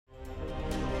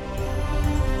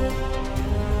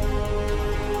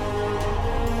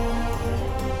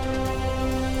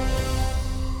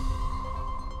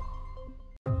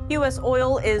U.S.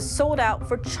 oil is sold out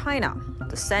for China.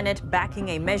 The Senate backing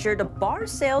a measure to bar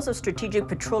sales of strategic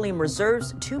petroleum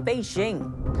reserves to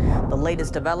Beijing. The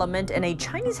latest development in a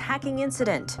Chinese hacking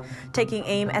incident, taking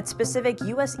aim at specific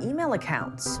U.S. email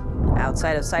accounts.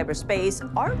 Outside of cyberspace,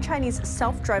 are Chinese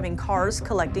self-driving cars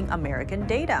collecting American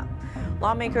data?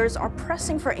 Lawmakers are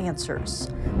pressing for answers.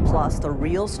 Plus, the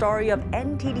real story of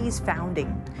NTD's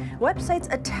founding.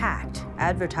 Websites attacked,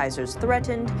 advertisers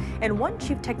threatened, and one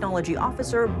chief technology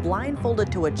officer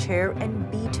blindfolded to a chair and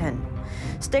beaten.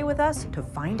 Stay with us to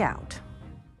find out.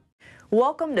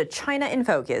 Welcome to China in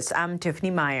Focus. I'm Tiffany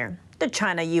Meyer. The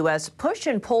China-U.S. push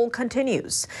and pull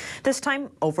continues, this time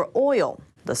over oil.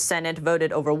 The Senate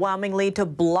voted overwhelmingly to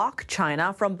block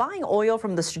China from buying oil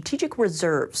from the strategic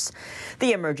reserves.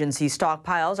 The emergency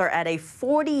stockpiles are at a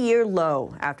 40-year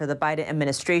low after the Biden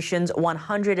administration's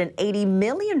 $180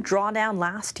 million drawdown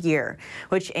last year,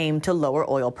 which aimed to lower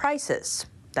oil prices.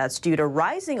 That's due to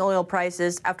rising oil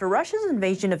prices after Russia's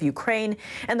invasion of Ukraine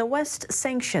and the West's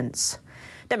sanctions.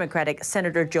 Democratic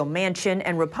Senator Joe Manchin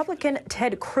and Republican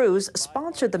Ted Cruz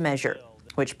sponsored the measure,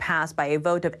 which passed by a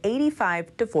vote of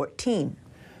 85-14.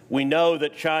 We know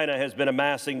that China has been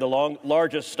amassing the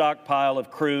largest stockpile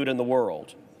of crude in the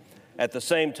world. At the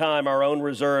same time, our own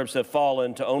reserves have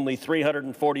fallen to only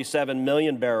 347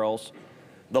 million barrels,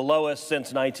 the lowest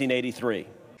since 1983.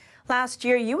 Last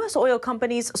year, U.S. oil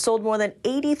companies sold more than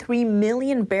 83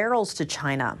 million barrels to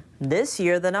China. This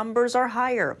year, the numbers are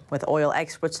higher, with oil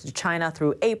exports to China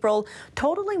through April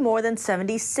totaling more than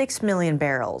 76 million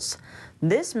barrels.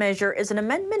 This measure is an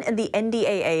amendment in the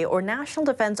NDAA, or National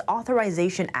Defense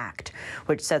Authorization Act,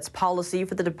 which sets policy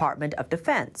for the Department of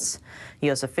Defense.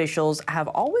 U.S. officials have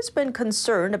always been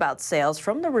concerned about sales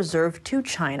from the reserve to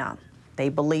China. They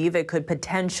believe it could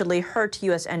potentially hurt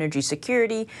U.S. energy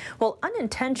security while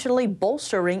unintentionally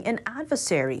bolstering an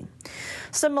adversary.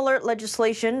 Similar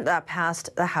legislation that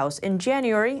passed the House in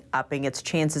January, upping its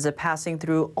chances of passing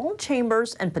through all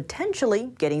chambers and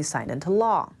potentially getting signed into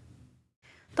law.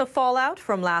 The fallout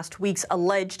from last week's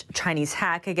alleged Chinese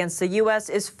hack against the U.S.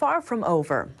 is far from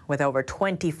over. With over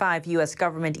 25 U.S.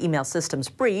 government email systems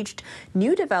breached,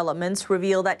 new developments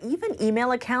reveal that even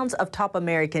email accounts of top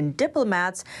American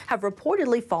diplomats have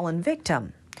reportedly fallen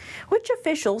victim. Which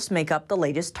officials make up the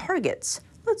latest targets?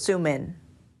 Let's zoom in.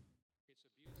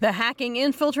 The hacking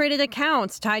infiltrated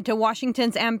accounts tied to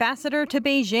Washington's ambassador to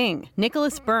Beijing,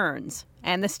 Nicholas Burns,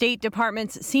 and the State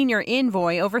Department's senior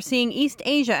envoy overseeing East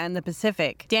Asia and the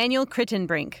Pacific, Daniel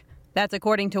Kritenbrink. That's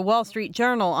according to Wall Street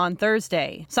Journal on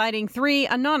Thursday, citing 3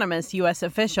 anonymous U.S.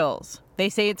 officials. They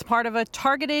say it's part of a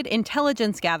targeted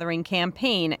intelligence-gathering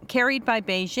campaign carried by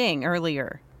Beijing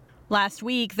earlier. Last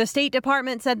week, the State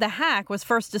Department said the hack was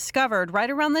first discovered right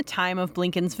around the time of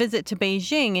Blinken's visit to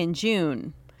Beijing in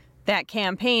June. That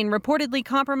campaign reportedly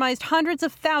compromised hundreds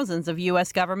of thousands of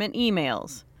U.S. government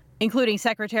emails, including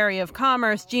Secretary of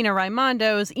Commerce Gina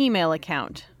Raimondo's email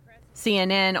account.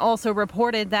 CNN also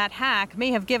reported that hack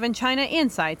may have given China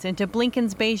insights into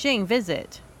Blinken's Beijing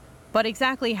visit. But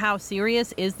exactly how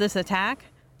serious is this attack?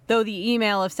 Though the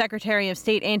email of Secretary of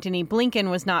State Antony Blinken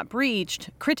was not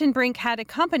breached, Kritenbrink had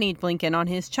accompanied Blinken on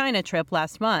his China trip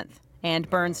last month, and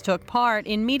Burns took part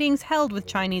in meetings held with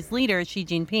Chinese leader Xi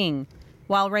Jinping.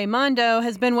 While Raimondo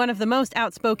has been one of the most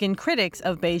outspoken critics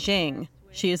of Beijing,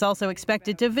 she is also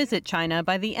expected to visit China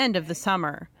by the end of the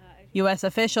summer. U.S.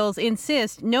 officials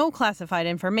insist no classified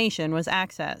information was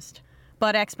accessed.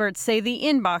 But experts say the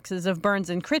inboxes of Burns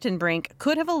and Kritenbrink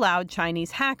could have allowed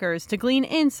Chinese hackers to glean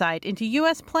insight into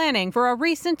U.S. planning for a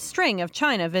recent string of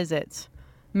China visits.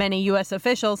 Many U.S.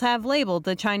 officials have labeled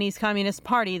the Chinese Communist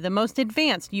Party the most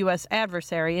advanced U.S.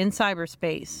 adversary in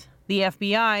cyberspace. The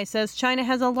FBI says China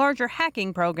has a larger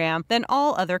hacking program than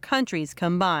all other countries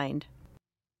combined.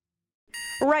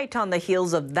 Right on the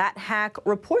heels of that hack,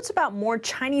 reports about more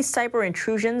Chinese cyber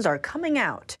intrusions are coming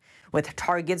out, with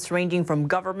targets ranging from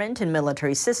government and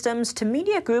military systems to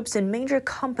media groups and major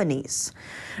companies.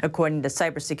 According to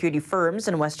cybersecurity firms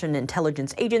and Western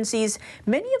intelligence agencies,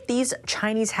 many of these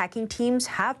Chinese hacking teams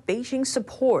have Beijing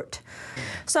support.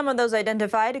 Some of those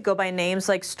identified go by names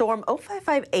like Storm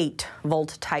 0558,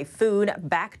 Volt Typhoon,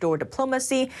 Backdoor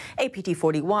Diplomacy,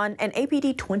 APT-41, and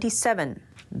APT-27.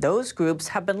 Those groups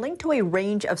have been linked to a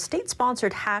range of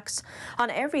state-sponsored hacks on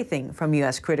everything from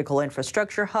U.S. critical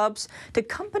infrastructure hubs to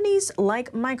companies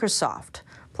like Microsoft,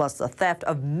 plus the theft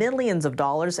of millions of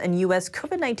dollars in U.S.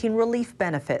 COVID-19 relief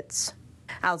benefits.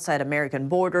 Outside American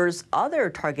borders, other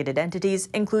targeted entities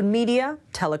include media,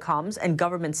 telecoms, and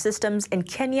government systems in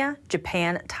Kenya,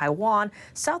 Japan, Taiwan,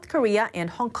 South Korea, and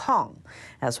Hong Kong,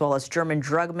 as well as German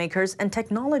drug makers and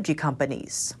technology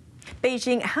companies.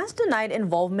 Beijing has denied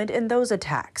involvement in those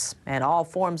attacks and all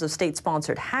forms of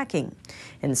state-sponsored hacking.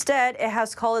 Instead, it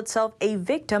has called itself a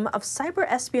victim of cyber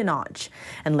espionage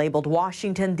and labeled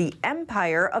Washington the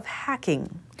empire of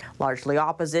hacking, largely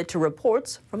opposite to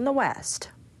reports from the West.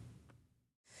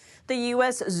 The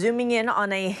U.S. zooming in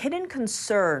on a hidden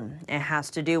concern. It has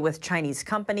to do with Chinese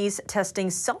companies testing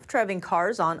self-driving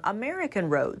cars on American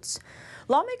roads.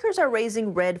 Lawmakers are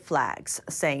raising red flags,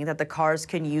 saying that the cars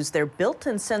can use their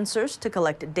built-in sensors to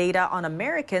collect data on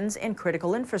Americans and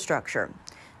critical infrastructure.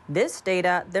 This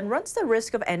data then runs the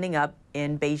risk of ending up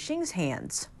in Beijing's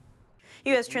hands.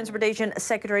 U.S. Transportation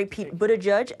Secretary Pete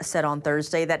Buttigieg said on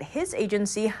Thursday that his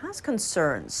agency has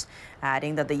concerns,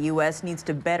 adding that the U.S. needs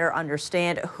to better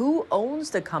understand who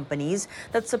owns the companies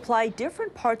that supply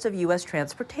different parts of U.S.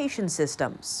 transportation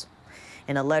systems.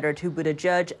 In a letter to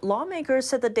Buttigieg, lawmakers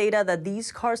said the data that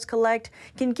these cars collect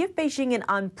can give Beijing an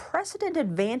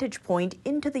unprecedented vantage point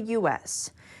into the U.S.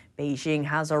 Beijing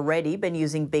has already been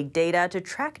using big data to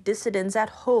track dissidents at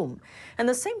home, and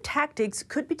the same tactics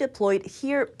could be deployed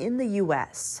here in the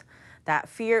U.S. That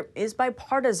fear is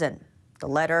bipartisan. The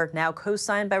letter, now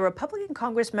co-signed by Republican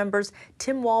Congress members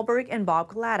Tim Walberg and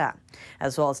Bob Glatta,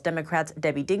 as well as Democrats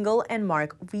Debbie Dingell and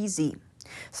Mark Veazey.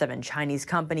 7 Chinese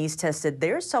companies tested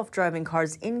their self-driving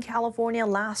cars in California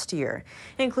last year,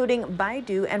 including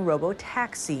Baidu and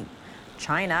Robotaxi.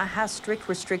 China has strict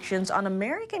restrictions on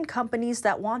American companies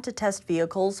that want to test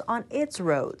vehicles on its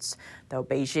roads, though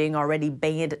Beijing already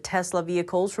banned Tesla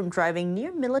vehicles from driving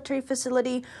near military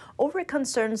facility over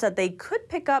concerns that they could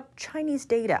pick up Chinese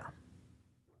data.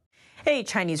 A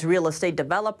Chinese real estate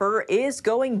developer is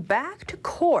going back to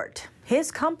court.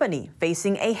 His company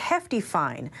facing a hefty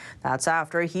fine. That's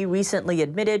after he recently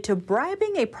admitted to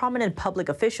bribing a prominent public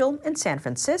official in San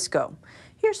Francisco.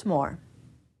 Here's more.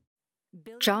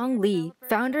 Zhang Li,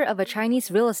 founder of a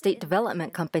Chinese real estate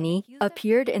development company,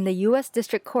 appeared in the U.S.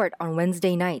 District Court on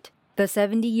Wednesday night. The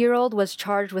 70-year-old was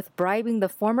charged with bribing the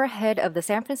former head of the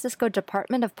San Francisco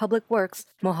Department of Public Works,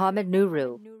 Mohamed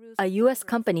Nuru. A U.S.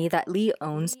 company that Li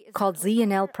owns, called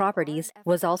Z&L Properties,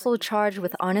 was also charged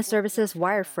with honest services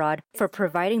wire fraud for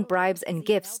providing bribes and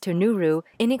gifts to Nuru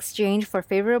in exchange for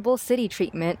favorable city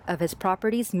treatment of his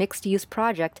property's mixed-use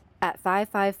project at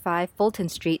 555 Fulton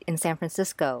Street in San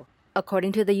Francisco.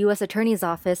 According to the U.S. Attorney's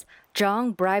Office,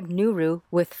 Zhang bribed Nuru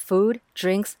with food,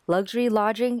 drinks, luxury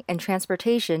lodging, and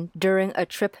transportation during a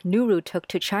trip Nuru took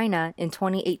to China in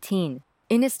 2018.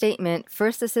 In a statement,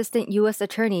 First Assistant U.S.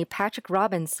 Attorney Patrick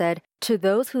Robbins said, "To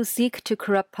those who seek to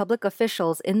corrupt public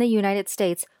officials in the United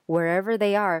States, wherever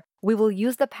they are, we will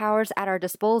use the powers at our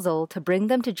disposal to bring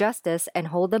them to justice and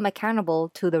hold them accountable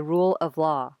to the rule of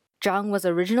law." Zhang was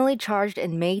originally charged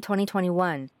in May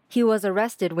 2021. He was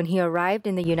arrested when he arrived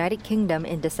in the United Kingdom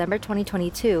in December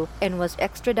 2022 and was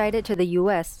extradited to the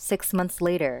U.S. 6 months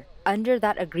later. Under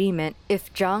that agreement,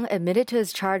 if Zhang admitted to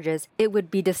his charges, it would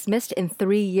be dismissed in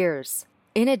 3 years.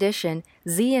 In addition,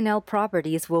 Z&L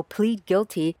Properties will plead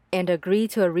guilty and agree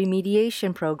to a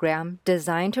remediation program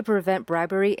designed to prevent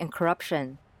bribery and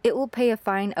corruption. It will pay a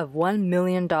fine of $1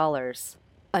 million.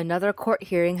 Another court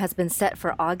hearing has been set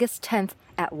for August 10th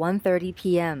at 1:30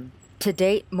 p.m. To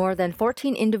date, more than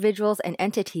 14 individuals and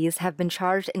entities have been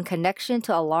charged in connection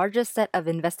to a larger set of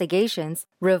investigations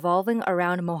revolving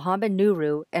around Mohamed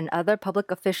Nuru and other public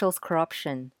officials'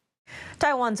 corruption.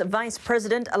 Taiwan's Vice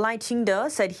President Lai Ching-te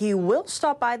said he will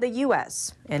stop by the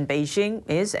U.S., and Beijing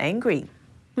is angry.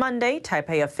 Monday,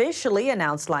 Taipei officially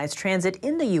announced Lai's transit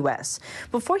in the U.S.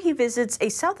 before he visits a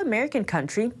South American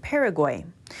country, Paraguay.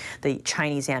 The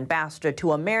Chinese ambassador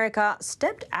to America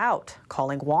stepped out,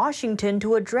 calling Washington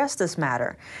to address this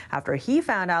matter after he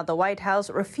found out the White House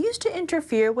refused to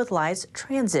interfere with Lai's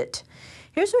transit.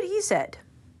 Here's what he said.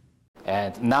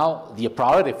 And now the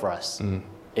priority for us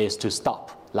is to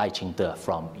stop Lai Ching-te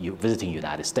from visiting the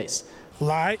United States.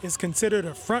 Lai is considered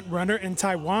a front-runner in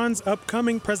Taiwan's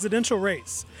upcoming presidential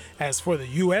race. As for the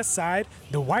U.S. side,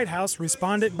 the White House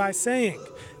responded by saying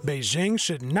Beijing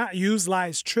should not use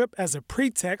Lai's trip as a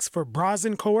pretext for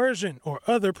brazen coercion or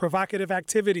other provocative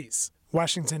activities.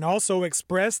 Washington also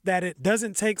expressed that it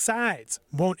doesn't take sides,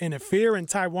 won't interfere in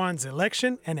Taiwan's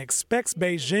election, and expects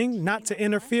Beijing not to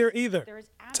interfere either.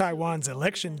 Taiwan's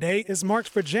election day is marked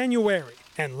for January,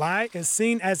 and Lai is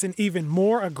seen as an even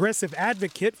more aggressive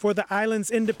advocate for the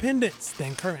island's independence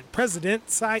than current President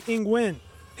Tsai Ing-wen.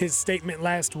 His statement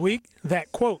last week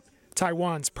that, quote,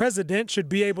 Taiwan's president should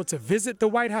be able to visit the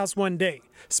White House one day,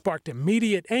 sparked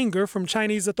immediate anger from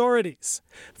Chinese authorities.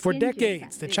 For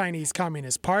decades, the Chinese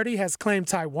Communist Party has claimed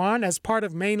Taiwan as part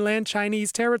of mainland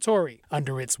Chinese territory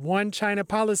under its One China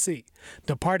policy.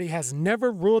 The party has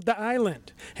never ruled the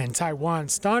island, and Taiwan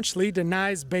staunchly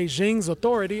denies Beijing's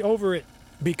authority over it.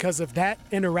 Because of that,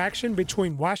 interaction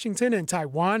between Washington and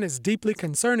Taiwan is deeply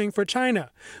concerning for China,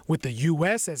 with the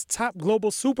U.S. as top global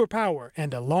superpower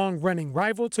and a long-running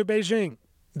rival to Beijing.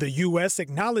 The U.S.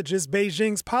 acknowledges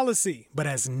Beijing's policy, but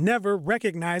has never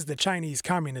recognized the Chinese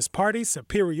Communist Party's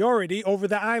superiority over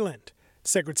the island.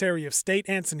 Secretary of State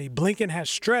Antony Blinken has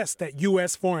stressed that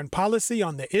U.S. foreign policy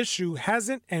on the issue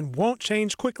hasn't and won't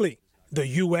change quickly. The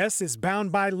U.S. is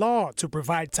bound by law to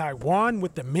provide Taiwan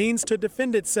with the means to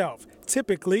defend itself,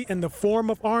 typically in the form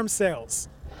of arms sales.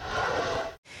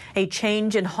 A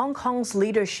change in Hong Kong's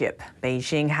leadership.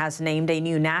 Beijing has named a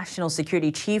new national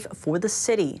security chief for the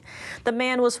city. The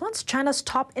man was once China's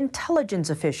top intelligence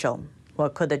official.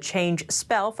 What could the change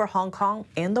spell for Hong Kong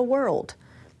and the world?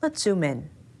 Let's zoom in.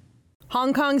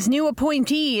 Hong Kong's new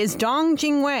appointee is Dong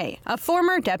Jingwei, a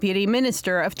former deputy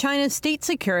minister of China's State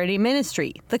Security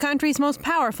Ministry, the country's most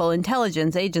powerful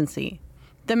intelligence agency.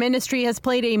 The ministry has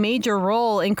played a major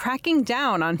role in cracking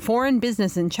down on foreign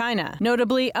business in China,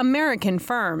 notably American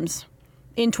firms.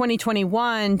 In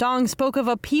 2021, Dong spoke of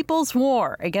a people's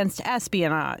war against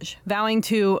espionage, vowing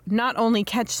to not only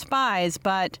catch spies,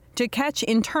 but to catch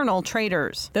internal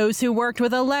traitors, those who worked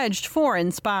with alleged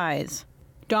foreign spies.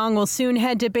 Dong will soon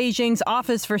head to Beijing's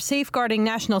Office for Safeguarding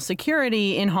National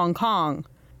Security in Hong Kong.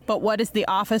 But what is the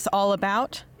office all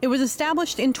about? It was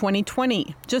established in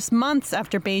 2020, just months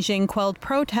after Beijing quelled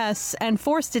protests and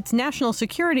forced its national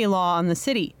security law on the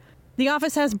city. The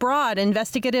office has broad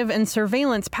investigative and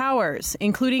surveillance powers,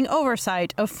 including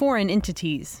oversight of foreign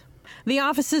entities. The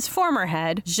office's former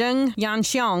head, Zheng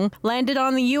Yanxiong, landed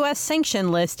on the U.S.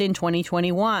 sanction list in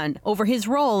 2021 over his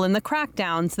role in the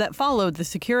crackdowns that followed the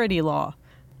security law.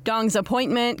 Dong's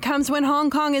appointment comes when Hong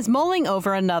Kong is mulling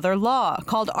over another law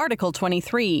called Article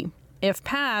 23. If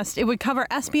passed, it would cover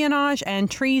espionage and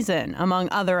treason, among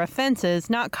other offenses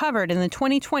not covered in the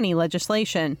 2020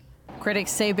 legislation.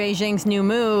 Critics say Beijing's new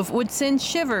move would send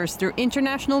shivers through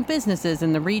international businesses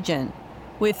in the region.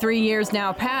 With 3 years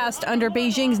now passed under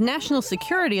Beijing's national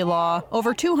security law,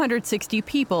 over 260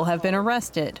 people have been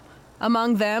arrested.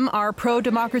 Among them are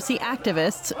pro-democracy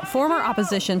activists, former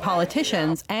opposition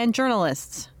politicians, and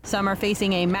journalists. Some are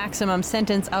facing a maximum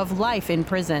sentence of life in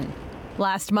prison.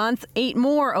 Last month, 8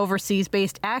 more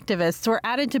overseas-based activists were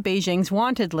added to Beijing's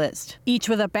wanted list, each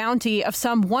with a bounty of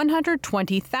some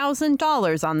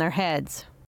 $120,000 on their heads.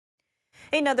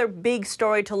 Another big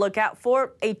story to look out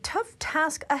for, a tough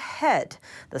task ahead.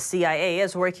 The CIA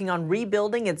is working on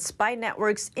rebuilding its spy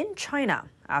networks in China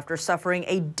after suffering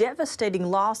a devastating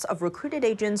loss of recruited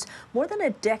agents more than a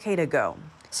decade ago.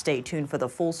 Stay tuned for the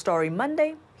full story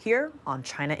Monday here on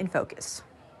China in Focus.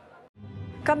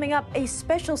 Coming up, a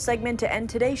special segment to end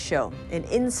today's show, an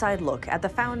inside look at the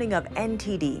founding of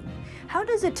NTD. How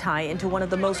does it tie into one of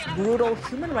the most brutal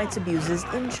human rights abuses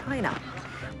in China?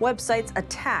 Websites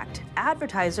attacked,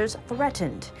 advertisers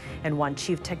threatened, and one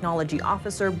chief technology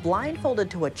officer blindfolded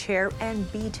to a chair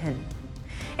and beaten.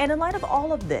 And in light of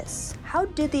all of this, how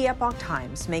did the Epoch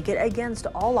Times make it against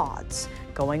all odds,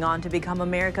 going on to become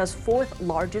America's 4th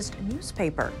largest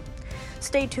newspaper?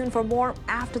 Stay tuned for more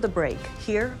after the break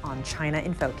here on China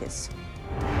in Focus.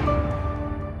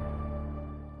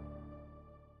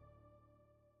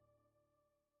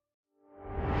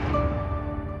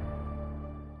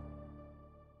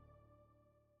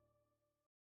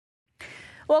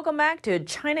 Welcome back to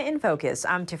China in Focus.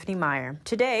 I'm Tiffany Meyer.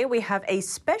 Today we have a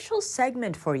special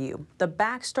segment for you, the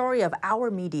backstory of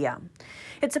our media.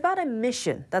 It's about a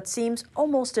mission that seems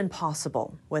almost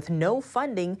impossible, with no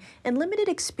funding and limited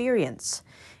experience.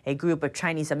 A group of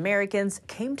Chinese Americans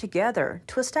came together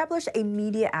to establish a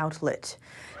media outlet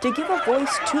to give a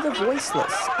voice to the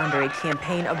voiceless under a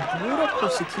campaign of brutal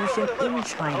persecution in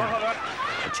China.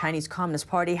 The Chinese Communist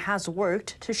Party has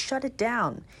worked to shut it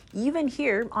down, even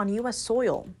here on U.S.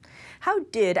 soil. How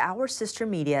did our sister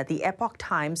media, the Epoch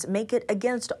Times, make it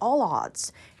against all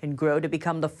odds and grow to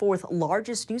become the 4th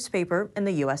largest newspaper in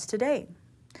the U.S. today?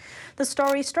 The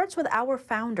story starts with our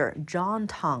founder, John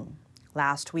Tang.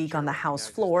 Last week on the House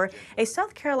floor, a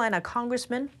South Carolina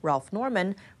Congressman, Ralph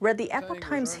Norman, read the Epoch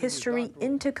Times history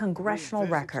into congressional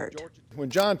record.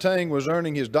 When John Tang was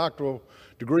earning his doctoral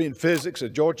degree in physics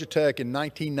at Georgia Tech in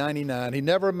 1999, he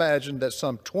never imagined that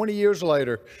some 20 years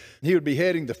later, he would be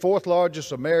heading the 4th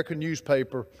largest American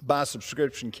newspaper by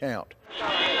subscription count.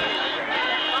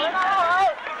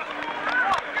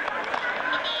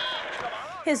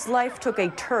 His life took a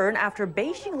turn after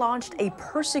Beijing launched a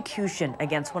persecution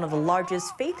against one of the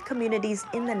largest faith communities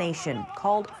in the nation,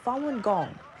 called Falun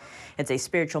Gong. It's a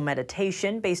spiritual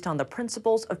meditation based on the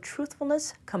principles of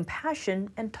truthfulness, compassion,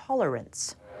 and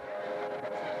tolerance.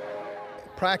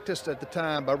 Practiced at the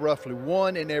time by roughly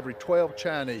 1 in every 12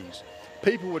 Chinese.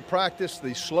 People would practice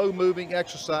these slow-moving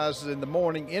exercises in the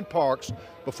morning in parks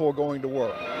before going to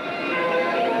work.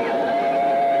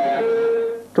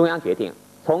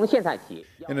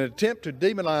 In an attempt to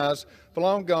demonize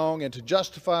Falun Gong and to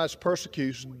justify its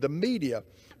persecution, the media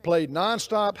played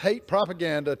nonstop hate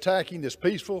propaganda attacking this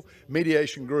peaceful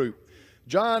mediation group.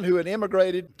 John, who had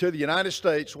immigrated to the United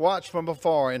States, watched from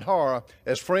afar in horror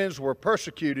as friends were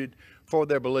persecuted for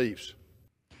their beliefs.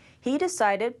 He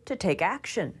decided to take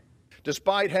action.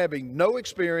 Despite having no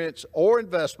experience or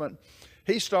investment,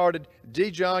 he started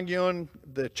Zhejiangyun,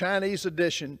 the Chinese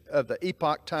edition of the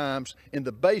Epoch Times, in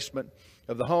the basement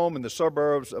of the home in the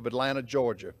suburbs of Atlanta,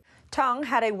 Georgia. Tang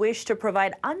had a wish to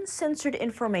provide uncensored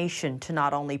information to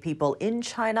not only people in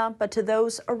China, but to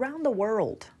those around the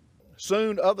world.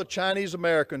 Soon, other Chinese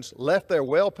Americans left their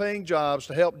well-paying jobs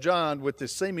to help John with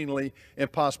this seemingly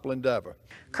impossible endeavor.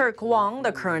 Kirk Wong,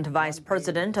 the current vice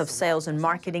president of sales and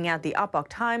marketing at the Epoch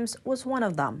Times, was one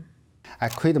of them. I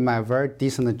quit my very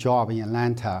decent job in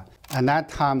Atlanta. At that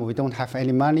time, we don't have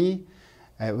any money.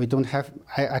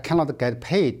 I cannot get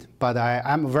paid, but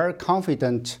I'm very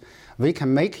confident we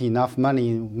can make enough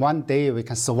money. One day we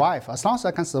can survive. As long as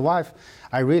I can survive,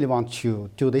 I really want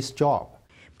to do this job.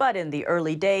 But in the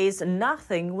early days,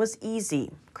 nothing was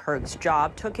easy. Kirk's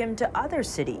job took him to other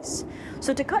cities.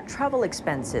 So to cut travel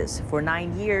expenses, for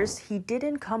 9 years, he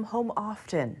didn't come home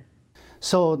often.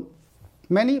 So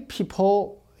many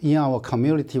people in our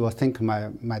community will think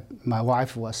my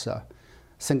wife was a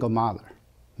single mother.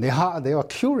 They are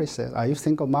curious, are you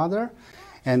single mother?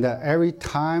 And every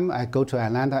time I go to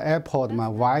Atlanta airport, my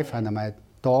wife and my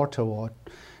daughter will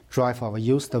drive our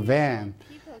used van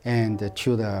and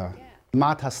to the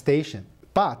MATA station.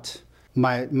 But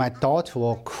my daughter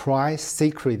will cry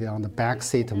secretly on the back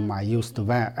seat of my used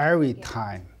van every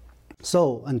time.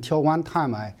 So until one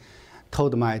time I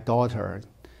told my daughter,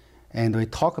 and we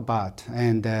talk about,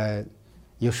 and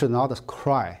you should not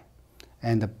cry.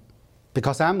 And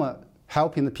because I'm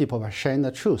helping the people by sharing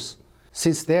the truth.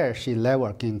 Since there, she never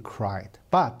again cried.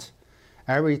 But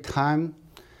every time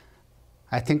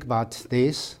I think about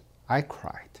this, I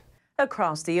cried.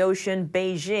 Across the ocean,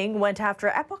 Beijing went after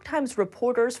Epoch Times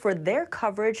reporters for their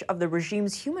coverage of the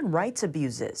regime's human rights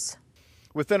abuses.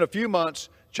 Within a few months,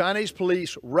 Chinese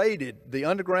police raided the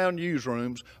underground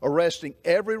newsrooms, arresting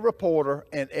every reporter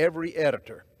and every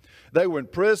editor. They were in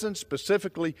prison,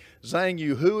 specifically Zhang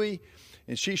Yuhui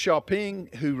and Xi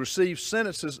Xiaoping, who received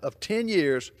sentences of 10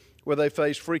 years where they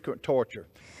faced frequent torture.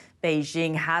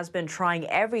 Beijing has been trying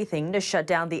everything to shut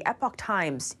down the Epoch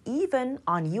Times, even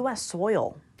on U.S.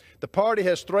 soil. The party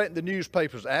has threatened the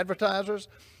newspaper's advertisers.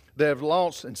 They have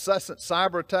launched incessant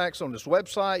cyber attacks on its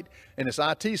website and its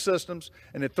IT systems,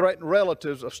 and it threatened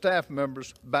relatives of staff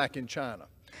members back in China.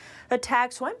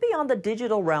 Attacks went beyond the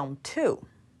digital realm, too.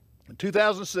 In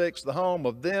 2006, the home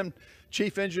of then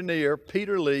Chief Engineer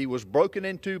Peter Lee was broken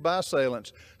into by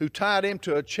assailants who tied him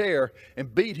to a chair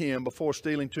and beat him before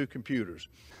stealing 2 computers.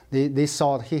 They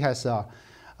thought he has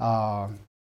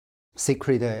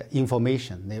secret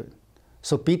information,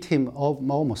 so beat him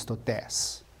almost to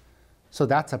death. So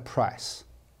that's a price.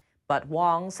 But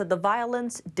Wong said the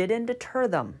violence didn't deter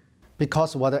them.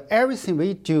 Because everything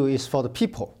we do is for the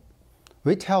people.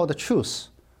 We tell the truth.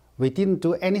 We didn't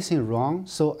do anything wrong,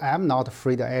 so I'm not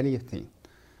afraid of anything.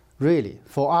 Really,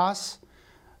 for us,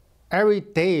 every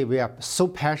day we are so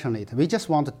passionate. We just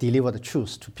want to deliver the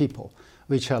truth to people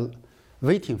which are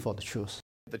waiting for the truth.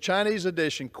 The Chinese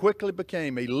edition quickly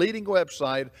became a leading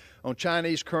website on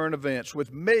Chinese current events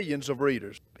with millions of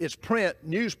readers. Its print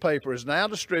newspaper is now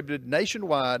distributed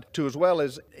nationwide to as well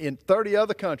as in 30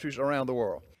 other countries around the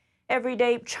world. Every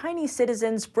day, Chinese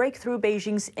citizens break through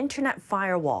Beijing's internet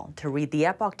firewall to read the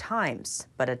Epoch Times,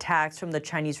 but attacks from the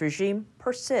Chinese regime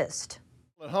persist.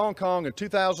 In Hong Kong in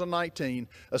 2019,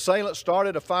 assailants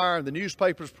started a fire in the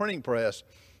newspaper's printing press.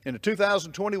 In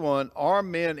 2021,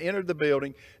 armed men entered the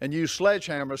building and used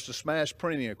sledgehammers to smash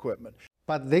printing equipment.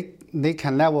 But they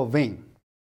can never win.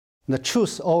 The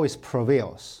truth always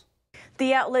prevails.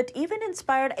 The outlet even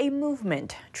inspired a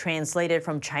movement, translated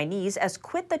from Chinese as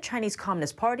Quit the Chinese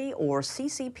Communist Party, or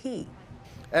CCP.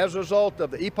 As a result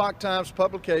of the Epoch Times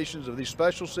publications of these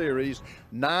special series,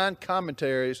 9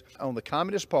 commentaries on the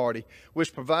Communist Party,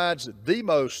 which provides the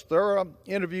most thorough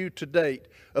interview to date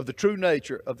of the true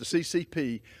nature of the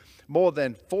CCP, more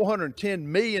than 410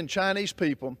 million Chinese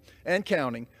people and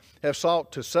counting have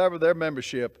sought to sever their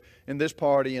membership in this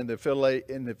party and the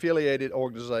affiliated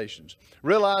organizations,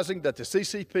 realizing that the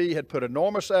CCP had put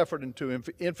enormous effort into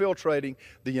infiltrating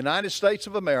the United States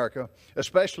of America,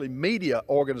 especially media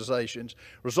organizations,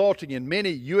 resulting in many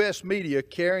U.S. media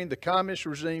carrying the communist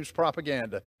regime's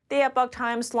propaganda. The Epoch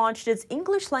Times launched its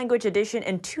English language edition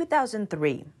in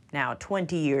 2003. Now,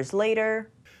 20 years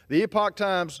later, the Epoch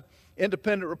Times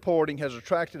independent reporting has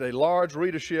attracted a large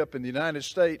readership in the United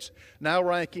States, now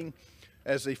ranking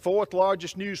as the 4th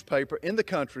largest newspaper in the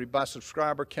country by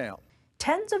subscriber count.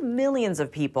 Tens of millions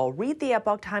of people read the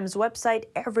Epoch Times website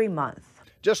every month.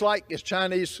 Just like its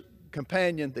Chinese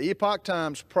companion, the Epoch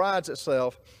Times prides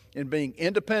itself in being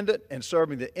independent and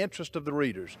serving the interest of the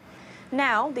readers.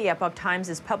 Now, the Epoch Times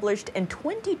is published in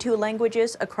 22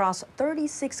 languages across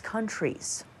 36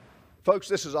 countries. Folks,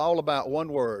 this is all about one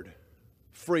word: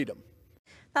 freedom.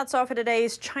 That's all for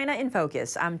today's China in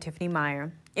Focus. I'm Tiffany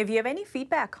Meyer. If you have any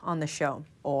feedback on the show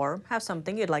or have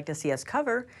something you'd like to see us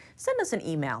cover, send us an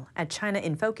email at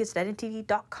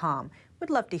chinainfocus@ntt.com. We'd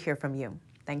love to hear from you.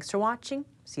 Thanks for watching.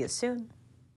 See you soon.